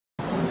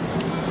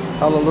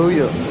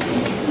Hallelujah.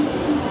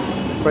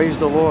 Praise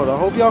the Lord. I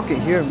hope y'all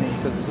can hear me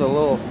because it's a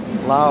little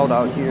loud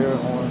out here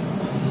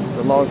on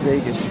the Las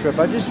Vegas Strip.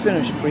 I just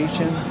finished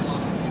preaching.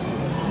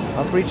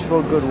 I preached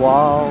for a good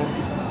while.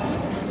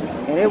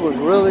 And it was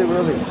really,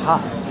 really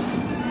hot.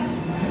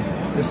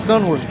 The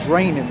sun was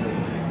draining me.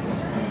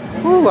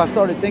 Whew, I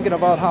started thinking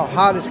about how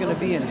hot it's going to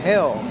be in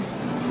hell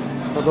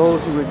for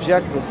those who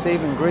reject the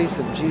saving grace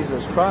of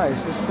Jesus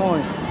Christ. It's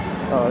going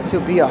to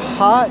be a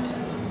hot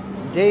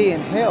day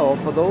in hell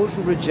for those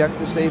who reject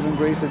the saving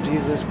grace of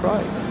Jesus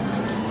Christ.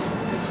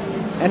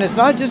 And it's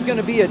not just going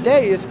to be a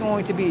day, it's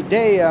going to be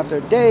day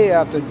after day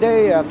after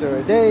day after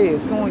a day.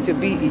 It's going to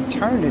be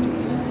eternity.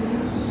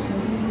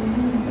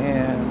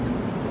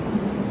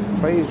 And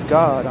praise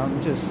God,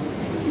 I'm just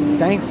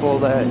thankful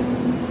that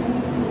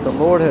the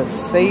Lord has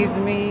saved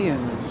me.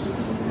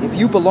 And if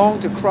you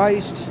belong to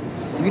Christ,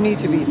 you need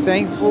to be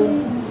thankful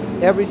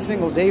every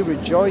single day,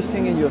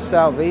 rejoicing in your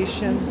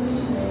salvation,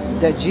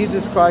 that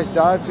Jesus Christ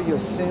died for your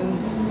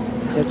sins,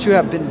 that you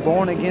have been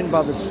born again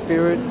by the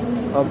Spirit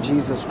of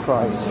Jesus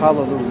Christ.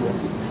 Hallelujah.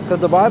 Because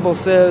the Bible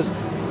says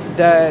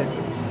that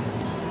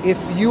if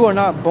you are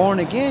not born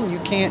again, you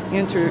can't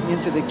enter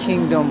into the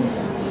kingdom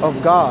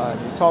of God.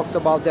 It talks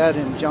about that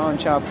in John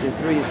chapter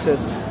 3. It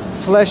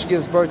says, flesh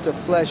gives birth to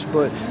flesh,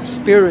 but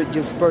spirit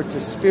gives birth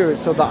to spirit.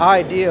 So the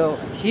idea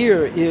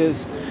here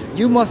is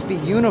you must be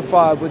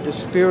unified with the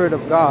Spirit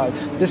of God.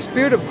 The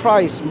Spirit of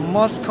Christ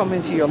must come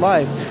into your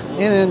life.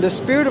 And the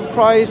Spirit of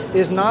Christ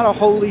is not a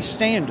holy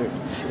standard.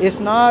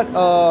 It's not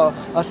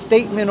a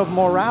statement of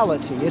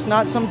morality. It's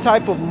not some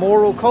type of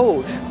moral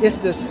code. It's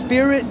the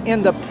Spirit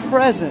in the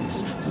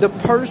presence, the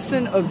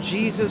person of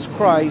Jesus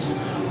Christ,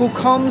 who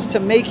comes to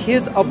make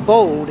his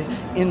abode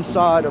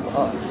inside of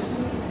us.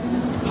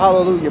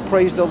 Hallelujah.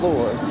 Praise the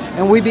Lord.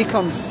 And we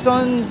become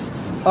sons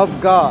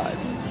of God.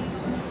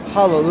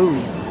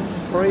 Hallelujah.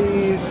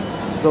 Praise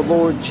the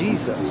Lord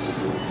Jesus.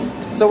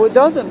 So it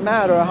doesn't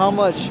matter how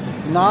much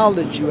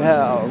knowledge you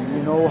have,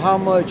 how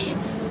much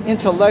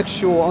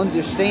intellectual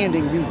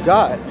understanding you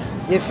got.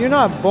 If you're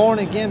not born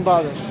again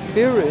by the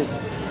Spirit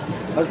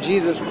of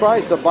Jesus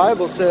Christ, the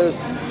Bible says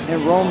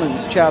in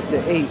Romans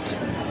chapter 8,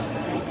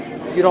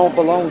 you don't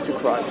belong to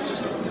Christ.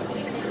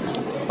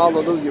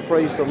 Hallelujah.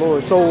 Praise the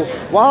Lord. So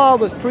while I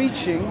was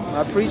preaching,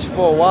 I preached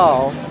for a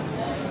while,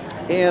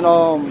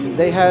 and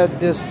they had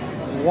this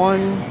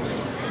one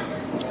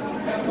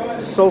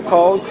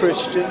so-called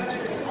Christian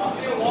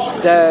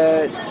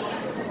that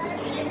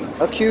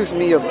accused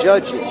me of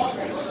judging.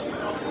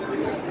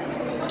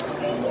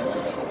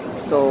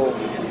 So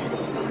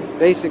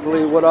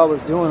basically what I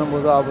was doing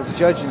was I was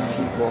judging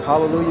people.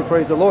 Hallelujah,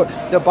 praise the Lord.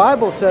 The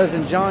Bible says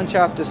in John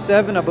chapter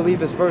 7, I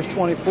believe it's verse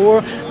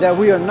 24, that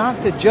we are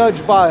not to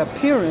judge by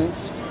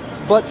appearance,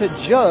 but to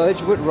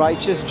judge with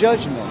righteous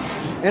judgment.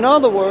 In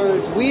other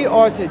words, we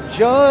are to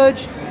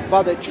judge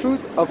by the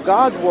truth of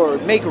God's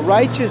word, make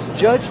righteous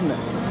judgment.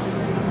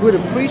 We're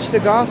to preach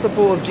the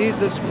gospel of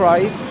Jesus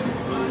Christ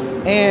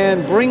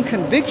and bring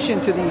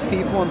conviction to these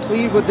people and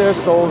plead with their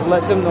souls,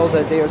 let them know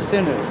that they are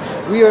sinners.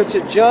 We are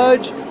to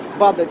judge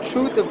by the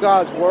truth of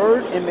God's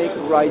word and make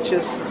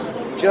righteous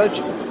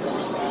judgment.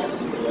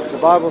 The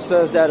Bible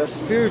says that a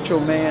spiritual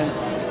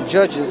man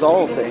judges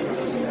all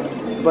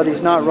things, but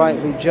he's not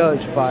rightly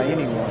judged by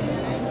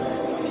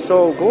anyone.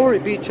 So glory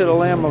be to the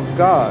Lamb of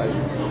God.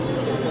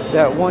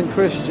 That one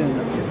Christian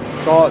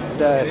thought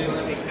that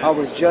I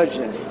was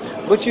judging.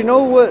 But you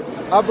know what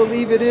I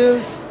believe it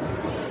is?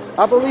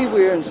 I believe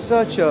we're in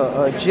such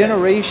a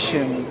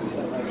generation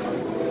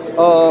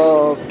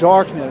of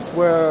darkness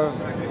where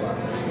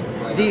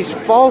these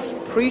false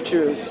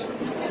preachers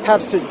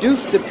have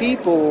seduced the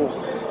people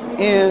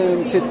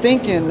into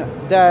thinking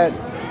that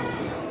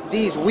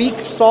these weak,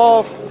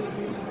 soft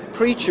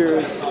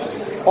preachers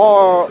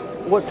are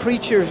what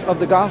preachers of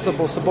the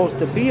gospel are supposed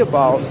to be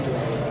about.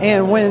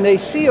 And when they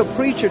see a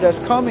preacher that's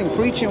coming,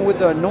 preaching with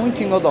the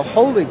anointing of the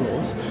Holy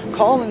Ghost,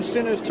 calling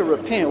sinners to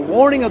repent,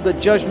 warning of the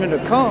judgment to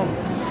come,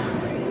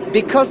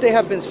 because they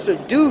have been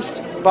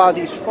seduced by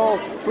these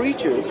false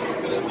preachers,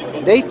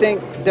 they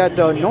think that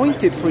the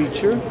anointed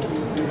preacher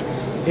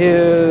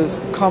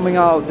is coming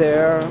out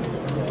there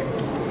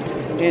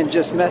and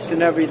just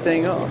messing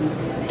everything up,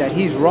 that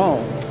he's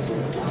wrong.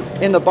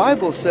 And the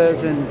Bible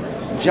says in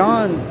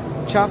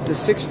John chapter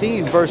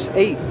 16, verse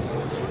 8,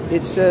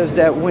 it says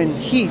that when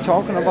he,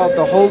 talking about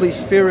the Holy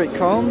Spirit,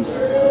 comes,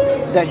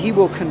 that he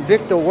will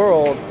convict the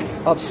world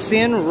of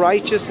sin,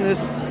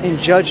 righteousness, and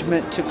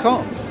judgment to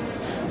come.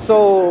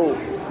 So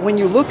when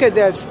you look at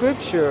that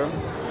scripture,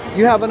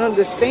 you have an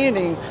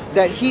understanding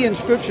that he in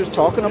scripture is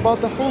talking about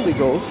the Holy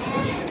Ghost.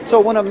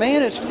 So when a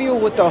man is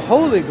filled with the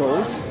Holy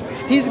Ghost,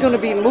 he's going to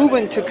be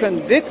moving to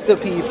convict the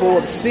people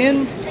of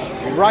sin,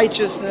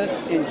 righteousness,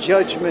 and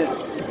judgment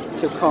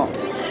to come.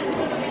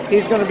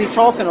 He's going to be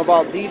talking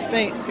about these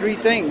three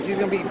things. He's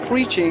going to be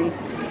preaching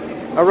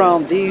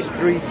around these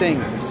three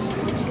things,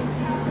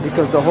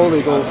 because the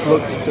Holy Ghost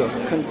looks to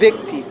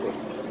convict people.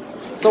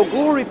 So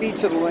glory be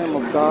to the Lamb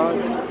of God.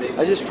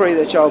 I just pray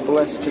that y'all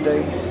blessed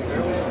today.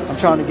 I'm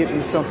trying to get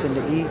me something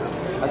to eat.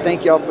 I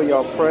thank y'all for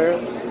y'all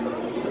prayers.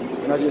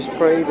 And I just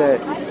pray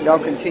that y'all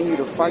continue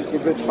to fight the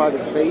good fight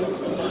of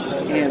faith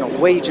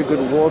and wage a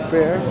good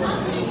warfare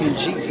in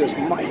Jesus'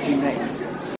 mighty name.